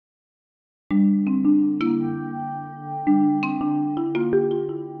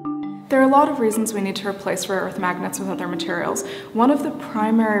There are a lot of reasons we need to replace rare earth magnets with other materials. One of the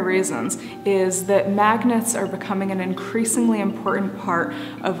primary reasons is that magnets are becoming an increasingly important part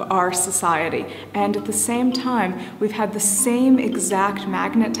of our society. And at the same time, we've had the same exact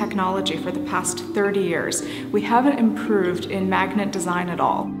magnet technology for the past 30 years. We haven't improved in magnet design at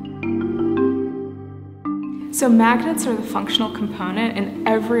all. So magnets are the functional component in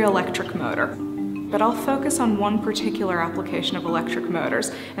every electric motor. But I'll focus on one particular application of electric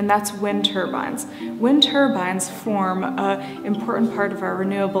motors, and that's wind turbines. Wind turbines form an important part of our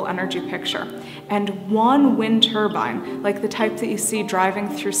renewable energy picture. And one wind turbine, like the type that you see driving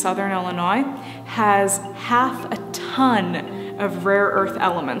through southern Illinois, has 1/2 ton of rare earth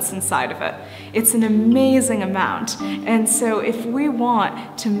elements inside of it. It's an amazing amount. And so if we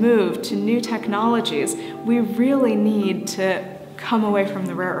want to move to new technologies, we really need to come away from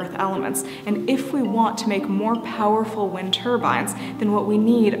the rare earth elements. And if we want to make more powerful wind turbines, then what we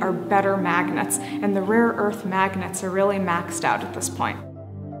need are better magnets. And the rare earth magnets are really maxed out at this point.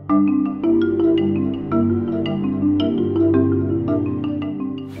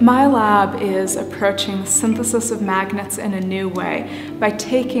 My lab is approaching the synthesis of magnets in a new way by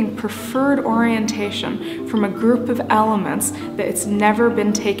taking preferred orientation from a group of elements that it's never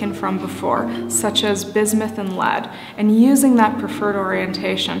been taken from before, such as bismuth and lead, and using that preferred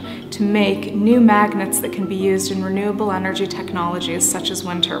orientation to make new magnets that can be used in renewable energy technologies such as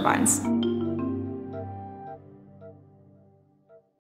wind turbines.